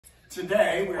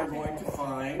Today we are going to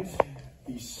find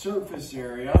the surface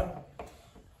area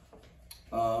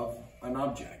of an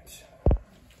object.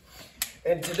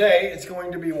 And today it's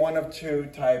going to be one of two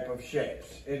type of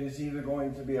shapes. It is either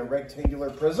going to be a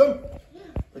rectangular prism,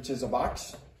 which is a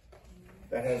box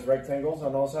that has rectangles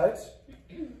on all sides,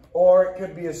 or it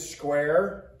could be a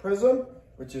square prism,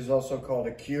 which is also called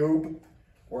a cube,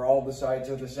 where all the sides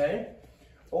are the same,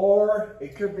 or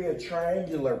it could be a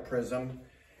triangular prism.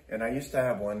 And I used to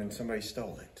have one and somebody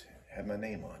stole it. It had my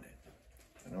name on it.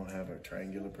 I don't have a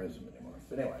triangular prism anymore.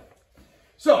 But anyway,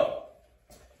 so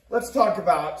let's talk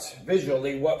about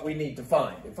visually what we need to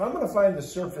find. If I'm going to find the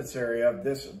surface area of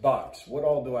this box, what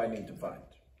all do I need to find?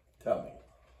 Tell me.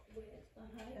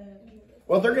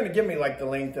 Well, they're going to give me like the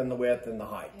length and the width and the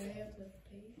height.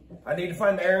 I need to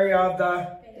find the area of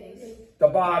the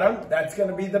bottom. That's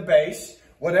going to be the base.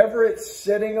 Whatever it's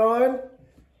sitting on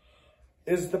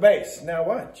is the base. Now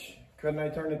watch. Couldn't I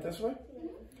turn it this way?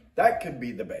 That could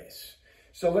be the base.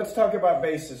 So let's talk about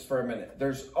bases for a minute.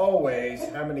 There's always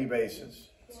how many bases?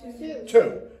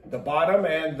 Two. The bottom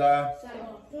and the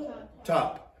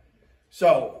top.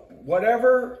 So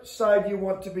whatever side you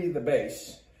want to be the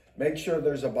base, make sure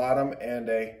there's a bottom and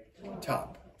a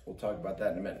top. We'll talk about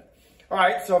that in a minute. All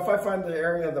right, so if I find the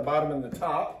area of the bottom and the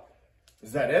top,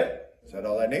 is that it? Is that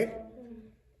all I need?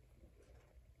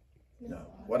 No.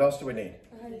 What else do we need?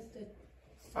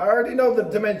 I already know the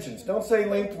dimensions. Don't say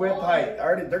length, width, height.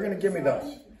 They're going to give me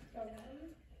those.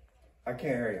 I can't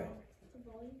hear you.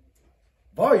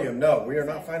 Volume? No, we are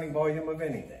not finding volume of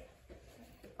anything.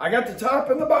 I got the top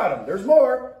and the bottom. There's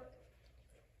more.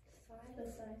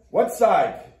 What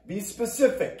side? Be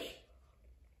specific.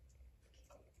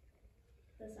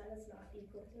 The side is not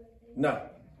equal to it. No.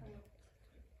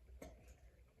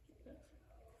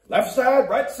 Left side,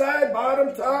 right side,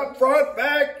 bottom, top, front,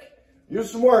 back.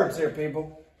 Use some words here,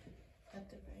 people.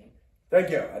 Thank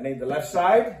you. I need the left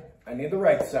side. I need the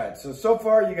right side. So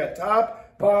far you got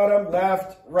top, bottom,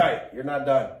 left, right. You're not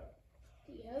done.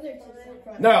 The other two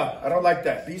front. No, I don't like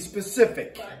that. Be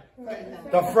specific.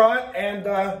 The front and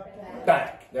the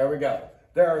back. There we go.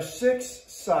 There are 6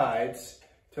 sides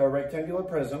to a rectangular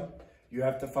prism. You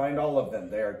have to find all of them.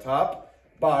 They are top,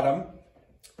 bottom,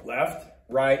 left,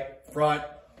 right, front,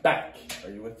 back.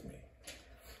 Are you with me?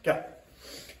 Okay.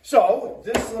 So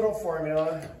this little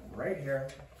formula right here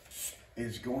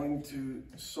is going to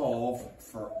solve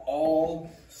for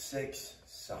all 6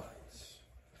 sides.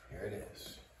 Here it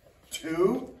is.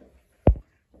 2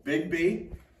 big B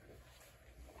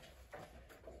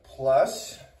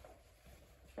plus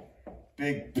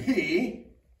big P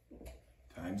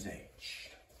times H.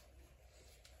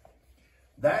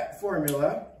 That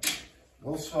formula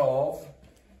will solve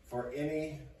for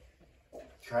any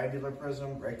triangular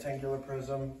prism, rectangular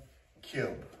prism,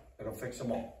 cube. It'll fix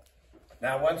them all.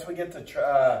 Now, once we get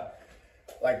to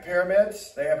like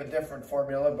pyramids, they have a different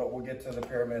formula, but we'll get to the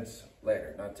pyramids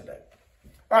later, not today.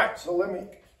 All right, so let me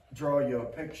draw you a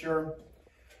picture,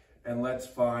 and let's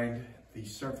find the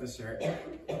surface area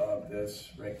of this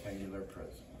rectangular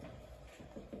prism.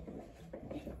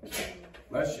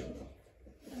 Bless you.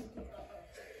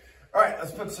 All right,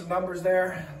 let's put some numbers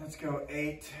there. Let's go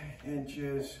 8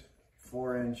 inches,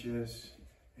 4 inches,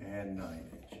 and 9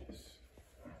 inches.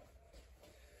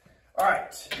 All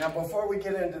right, now before we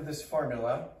get into this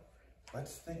formula,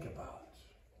 let's think about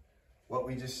what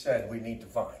we just said we need to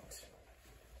find.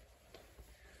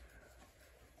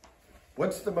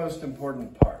 What's the most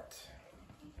important part?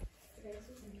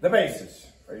 The bases.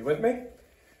 Are you with me?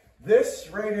 This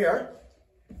right here,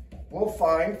 we'll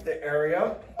find the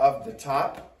area of the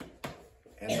top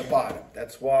and the bottom.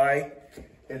 That's why,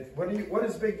 what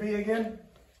is big B again?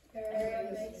 The area of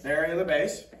the base. The area of the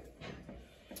base.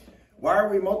 Why are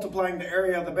we multiplying the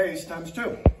area of the base times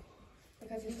 2?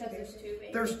 Because there's 2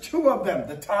 bases. There's 2 of them,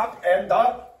 the top and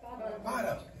the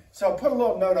bottom. So put a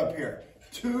little note up here.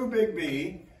 2 big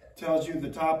B tells you the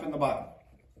top and the bottom.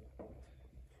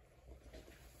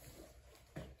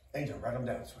 Angel, write them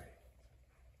down, sweetie.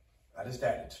 I just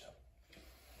added stuff.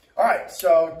 All right,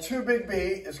 so 2 big B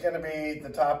is going to be the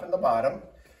top and the bottom.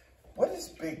 What is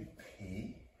big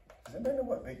P? Does anybody know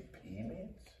what big P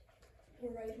means? The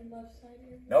right and left side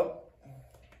here. Nope.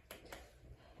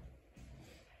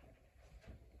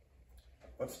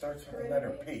 What starts with the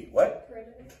letter P? What?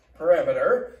 Perimeter.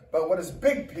 Perimeter. But what does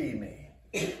big P mean?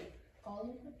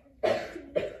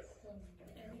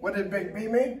 What did big B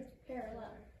mean?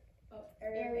 Parallel.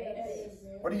 Area of base.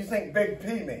 What do you think big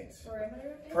P means?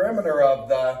 Perimeter. Perimeter of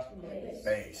the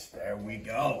base. There we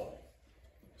go.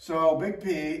 So big P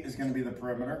is going to be the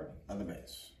perimeter of the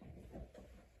base.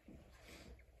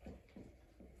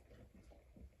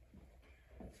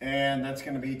 And that's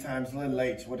going to be times little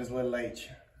h. What is little h?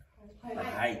 The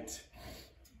height.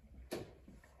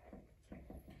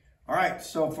 All right,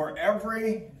 so for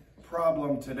every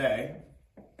problem today,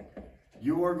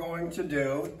 you are going to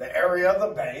do the area of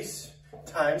the base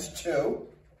times 2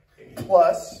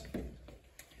 plus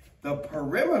the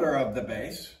perimeter of the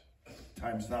base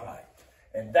times the height.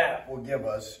 And that will give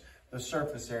us the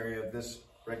surface area of this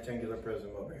rectangular prism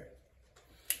over here.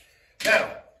 Now,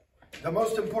 the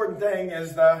most important thing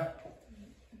is the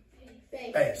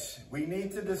base. We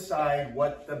need to decide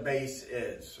what the base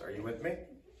is. Are you with me?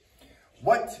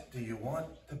 What do you want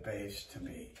the base to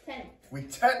be? 10. We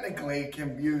technically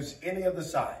can use any of the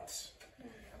sides.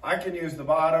 I can use the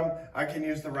bottom, I can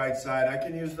use the right side, I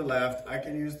can use the left, I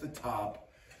can use the top,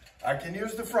 I can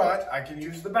use the front, I can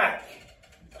use the back.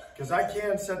 Because I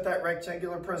can set that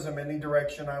rectangular prism any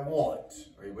direction I want.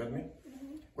 Are you with me?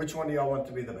 Mm-hmm. Which one do y'all want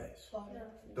to be the base? Bottom.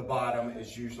 The bottom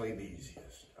is usually the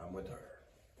easiest. I'm with her.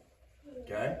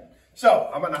 Okay? So,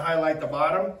 I'm going to highlight the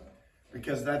bottom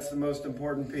because that's the most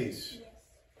important piece.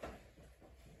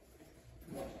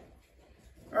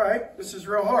 All right, this is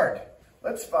real hard.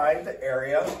 Let's find the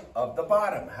area of the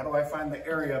bottom. How do I find the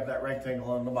area of that rectangle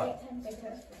on the bottom?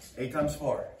 8 times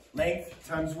 4. Length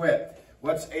times width.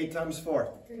 What's 8 times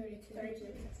 4? 32.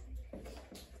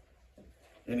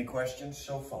 Any questions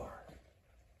so far?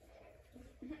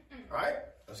 All right,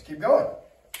 let's keep going.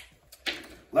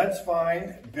 Let's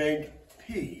find big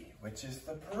P, which is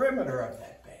the perimeter of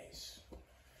that base.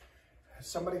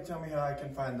 Somebody tell me how I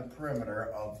can find the perimeter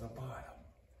of the bottom.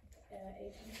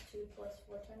 8 times 2 plus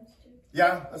 4 times 2.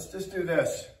 Yeah, let's just do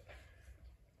this.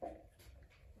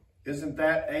 Isn't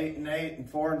that 8 and 8 and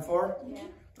 4 and 4? Yeah.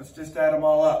 Let's just add them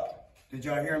all up. Did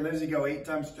y'all hear Lizzie go 8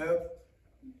 times 2?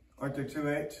 Aren't there 2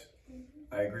 8s?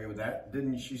 Mm-hmm. I agree with that.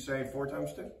 Didn't she say 4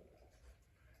 times 2?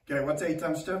 Okay, what's 8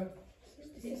 times 2?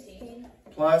 16.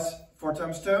 Plus 4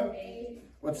 times 2? 8.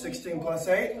 What's 16 plus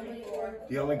 8? 24.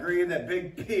 Do y'all agree that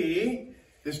big P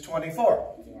is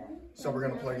 24? Yeah. So we're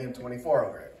going to plug in 24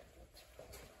 over here.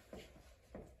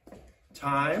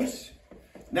 Times.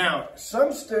 Now,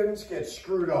 some students get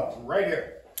screwed up right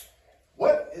here.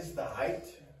 What is the height?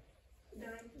 9.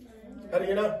 How do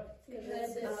you know?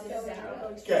 Because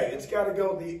it's Okay, it's got to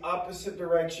go the opposite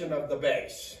direction of the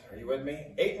base. Are you with me?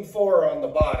 8 and 4 are on the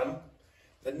bottom.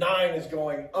 The 9 is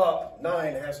going up.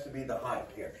 9 has to be the height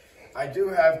here. I do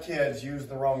have kids use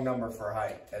the wrong number for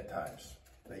height at times.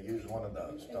 They use one of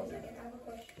those. Don't do that. I have a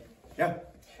question. Yeah.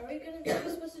 Are we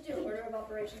supposed to do order of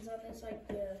operations on this, like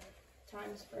the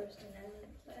times first and then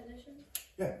the addition?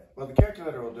 Yeah. Well, the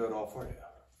calculator will do it all for you.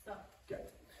 Oh. Okay.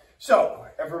 So,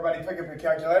 everybody pick up your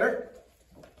calculator.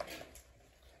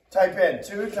 Type in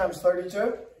 2 times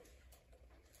 32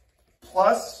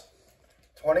 plus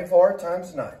 24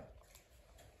 times 9.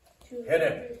 Hit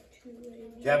it.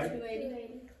 280. Gabby?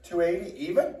 280. 280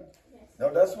 even? Yes.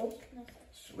 No decimals? No.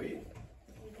 Sweet.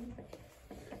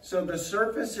 So the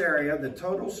surface area, the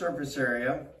total surface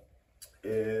area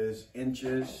is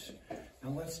inches.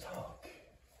 Now let's talk.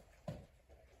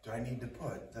 Do I need to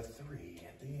put the 3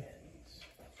 at the ends?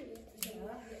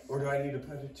 Or do I need to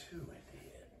put a 2 at the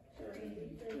end?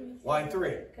 3. Why 3?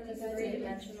 Because it's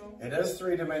 3-dimensional. It is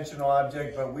 3-dimensional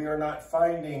object, but we are not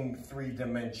finding 3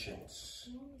 dimensions.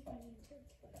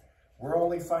 We're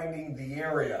only finding the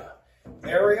area.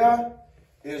 Area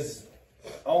is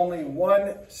only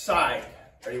one side.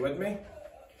 Are you with me?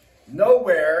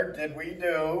 Nowhere did we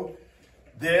do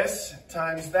this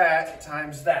times that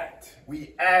times that.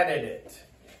 We added it.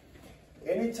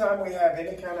 Anytime we have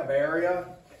any kind of area,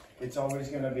 it's always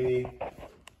going to be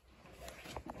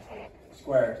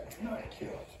squared, not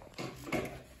cubed.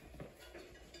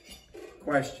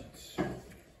 Questions? All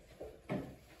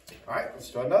right,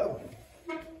 let's do another one.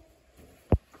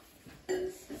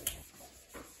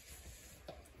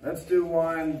 Let's do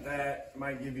one that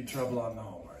might give you trouble on the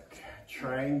homework.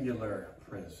 Triangular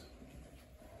prism.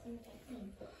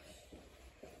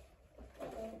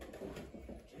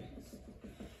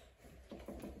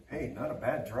 Hey, not a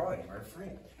bad drawing, Murphree.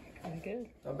 Very good.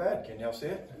 Not bad. Can y'all see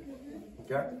it?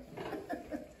 Okay.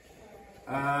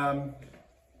 I'm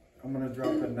going to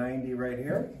drop a 90 right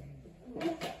here.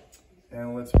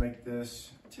 And let's make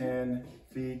this 10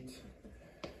 feet,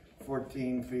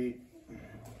 14 feet,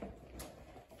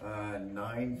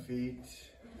 9 feet,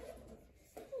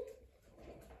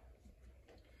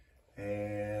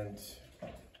 and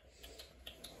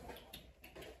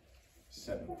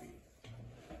 7 feet.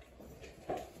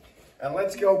 And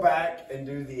let's go back and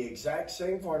do the exact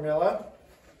same formula.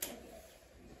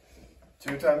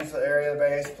 2 times the area of the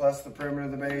base plus the perimeter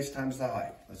of the base times the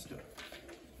height. Let's do it.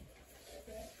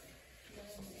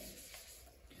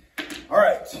 All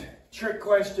right, Trick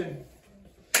question.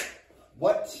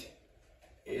 What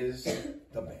is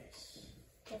the base?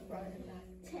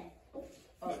 10.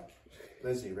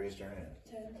 Lizzie raised her hand.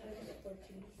 10 times 14.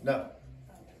 No.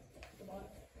 The bottom.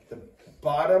 The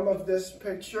bottom of this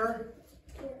picture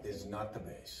is not the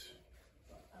base.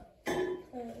 10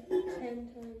 times.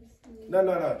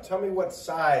 No. Tell me what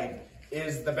side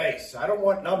is the base. I don't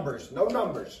want numbers. No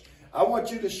numbers. I want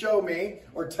you to show me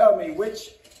or tell me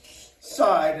which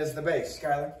side is the base.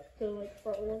 Skylar? The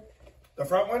front one? The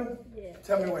front one? Yeah.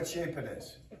 Tell me what shape it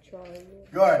is. A triangle.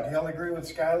 Good. He'll agree with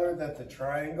Skylar that the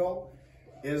triangle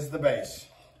is the base.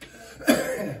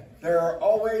 There are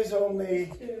always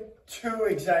only two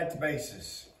exact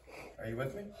bases. Are you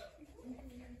with me?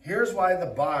 Here's why the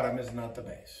bottom is not the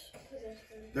base.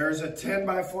 There's a 10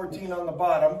 by 14 on the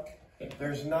bottom.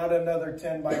 There's not another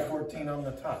 10 by 14 on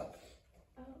the top.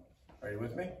 Are you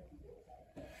with me?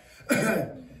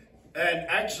 And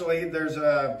actually, there's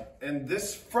in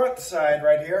this front side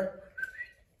right here,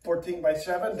 14 by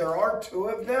 7, there are two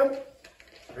of them.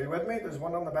 Are you with me? There's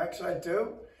one on the back side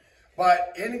too.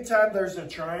 But anytime there's a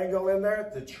triangle in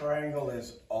there, the triangle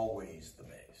is always the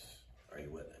base. Are you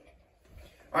with it?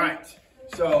 All right,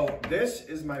 so this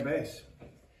is my base.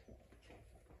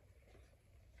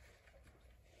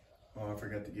 Oh, I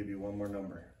forgot to give you one more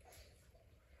number.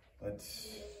 Let's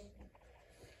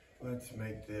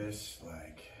make this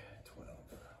like 12.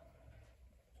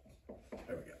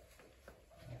 There we go.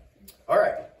 All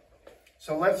right,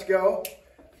 so let's go.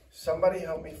 Somebody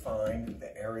help me find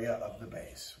the area of the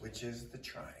base, which is the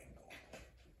triangle.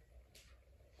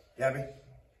 Gabby? 10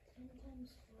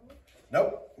 times 12.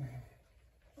 Nope.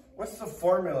 What's the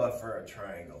formula for a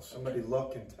triangle? Somebody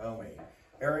look and tell me.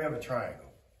 Area of a triangle.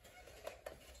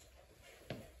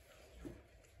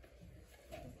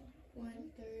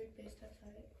 1/3 base times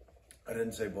height. I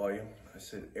didn't say volume. I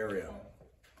said area.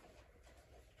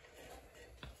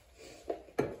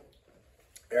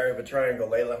 Area of a triangle,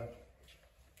 Layla.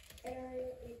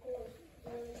 Area equals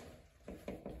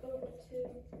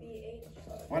 1/2 BH.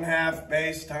 1/2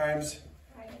 base times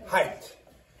height.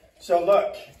 So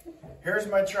look, here's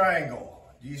my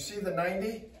triangle. Do you see the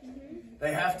 90?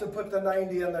 They have to put the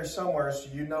 90 in there somewhere so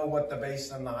you know what the base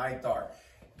and the height are.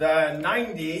 The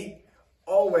 90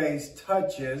 always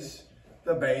touches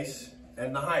the base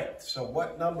and the height. So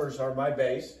what numbers are my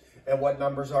base and what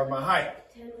numbers are my height?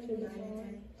 10 and 9.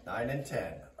 9 and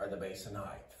 10 are the base and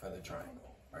height for the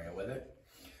triangle. Are you with it?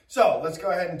 So let's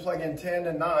go ahead and plug in 10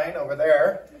 and 9 over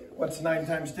there. What's 9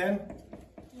 times 10?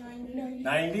 90.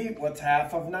 90. What's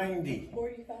half of 90?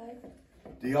 45.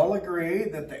 Do you all agree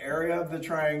that the area of the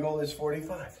triangle is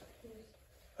 45?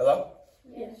 Hello?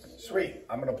 Yes. Sweet.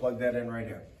 I'm going to plug that in right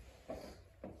here.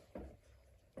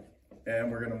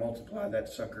 And we're going to multiply that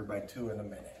sucker by 2 in a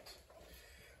minute.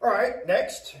 All right,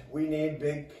 next we need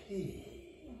big P.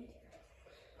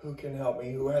 Who can help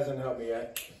me? Who hasn't helped me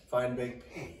yet? Find big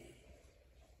P.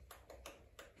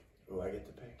 Who I get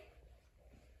to pick?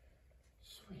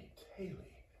 Sweet.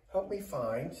 Haley. Help me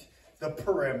find the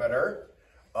perimeter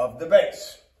of the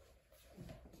base.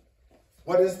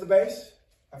 What is the base?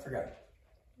 I forgot.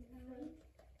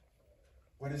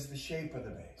 What is the shape of the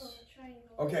base? Oh,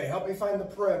 triangle. Okay, help me find the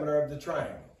perimeter of the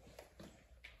triangle.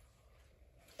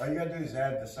 All you gotta do is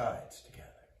add the sides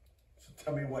together. So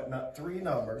tell me what 3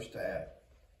 numbers to add.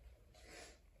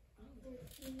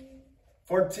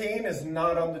 14 is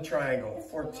not on the triangle.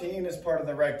 14 is part of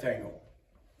the rectangle.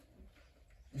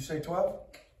 You say 12?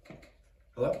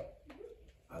 Hello?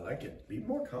 I like it. Be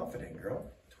more confident,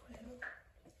 girl. 12.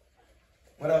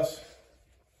 What else?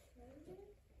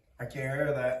 I can't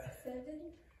hear that.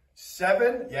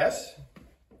 7, yes.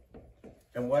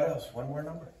 And what else? One more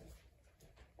number.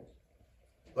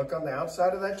 Look on the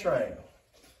outside of that triangle.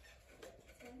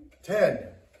 10.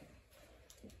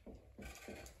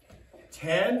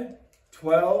 10,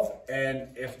 12,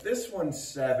 and if this one's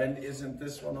 7, isn't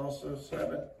this one also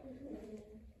 7?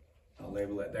 I'll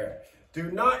label it there. Do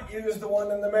not use the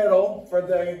one in the middle for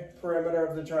the perimeter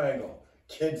of the triangle.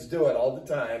 Kids do it all the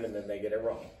time and then they get it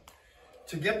wrong.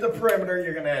 To get the perimeter,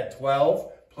 you're going to add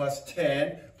 12 plus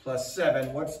 10 plus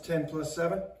 7. What's 10 plus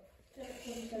 7?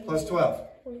 Plus 12.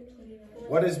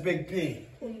 What is big P?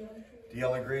 21. Do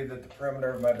y'all agree that the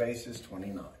perimeter of my base is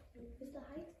 29? Is the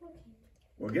height 14?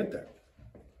 We'll get there.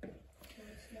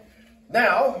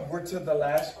 Now, we're to the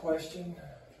last question.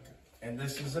 And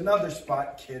this is another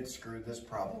spot kids screw this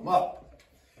problem up.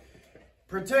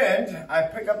 Pretend I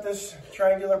pick up this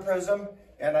triangular prism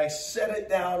and I set it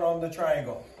down on the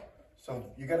triangle. So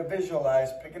you got to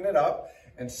visualize picking it up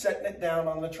and setting it down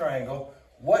on the triangle.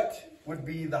 What would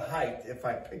be the height if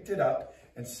I picked it up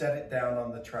and set it down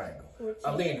on the triangle? 14.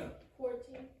 Alina.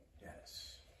 14.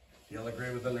 Yes. You'll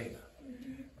agree with Alina.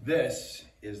 This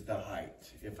is the height.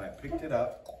 If I picked it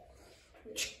up,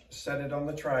 set it on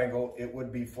the triangle, it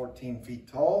would be 14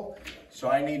 feet tall. So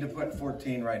I need to put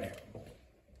 14 right here.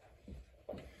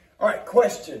 All right,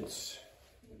 questions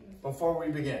before we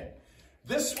begin.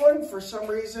 This one, for some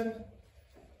reason,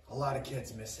 a lot of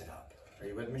kids miss it up. Are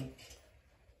you with me?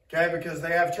 Okay, because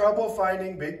they have trouble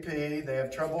finding big P, they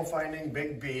have trouble finding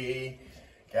big B.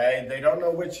 Okay, they don't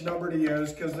know which number to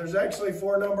use because there's actually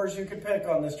 4 numbers you could pick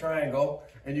on this triangle,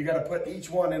 and you got to put each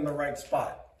one in the right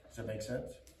spot. Does that make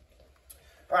sense?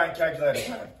 All right, calculator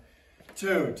time.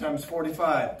 2 times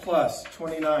 45 plus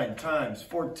 29 times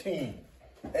 14.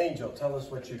 Angel, tell us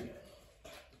what you get.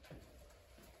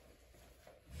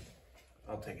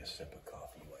 I'll take a sip of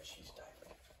coffee while she's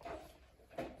typing.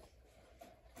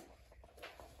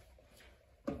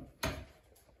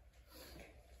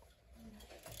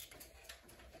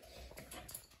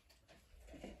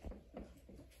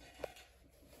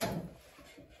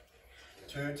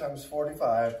 Two times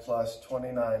 45 plus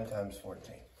 29 times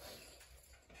 14.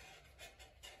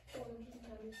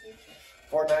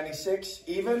 496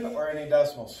 even or any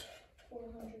decimals?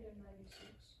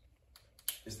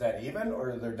 496. Is that even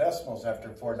or are there decimals after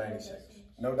 496?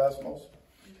 No decimals?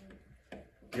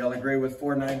 Y'all agree with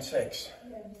 496?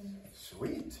 Yeah.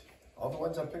 Sweet. All the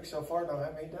ones I picked so far don't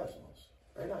have any decimals.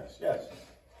 Very nice. Yes.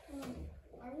 Are we not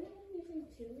using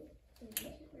 2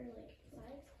 dimensions or like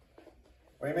sides?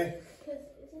 What do you mean? Because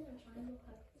isn't a triangle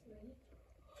have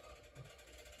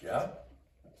 3? Yeah.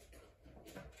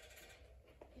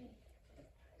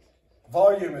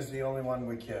 Volume is the only one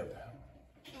we cube.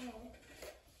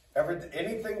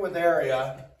 Anything with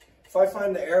area, if I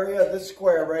find the area of this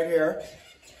square right here,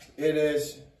 it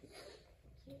is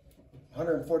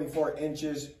 144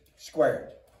 inches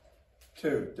squared.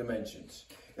 2 dimensions.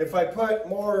 If I put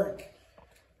more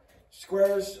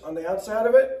squares on the outside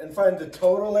of it and find the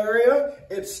total area,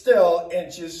 it's still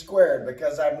inches squared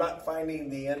because I'm not finding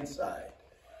the inside.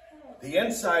 The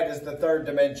inside is the 3rd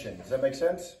dimension. Does that make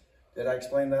sense? Did I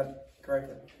explain that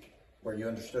correctly? Where you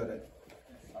understood it?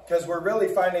 Because we're really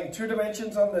finding 2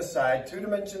 dimensions on this side, 2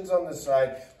 dimensions on this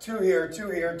side, 2 here, 2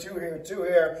 here, 2 here, 2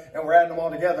 here, and we're adding them all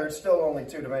together. It's still only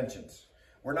 2 dimensions.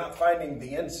 We're not finding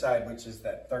the inside, which is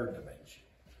that 3rd dimension,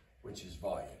 which is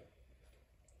volume.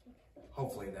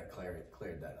 Hopefully that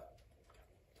cleared that up.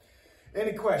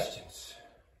 Any questions?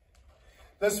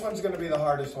 This one's going to be the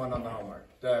hardest one on the homework.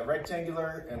 The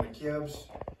rectangular and the cubes,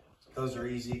 those are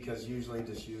easy because usually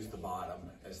just use the bottom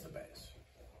as the base.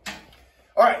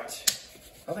 All right,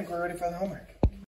 I think we're ready for the homework.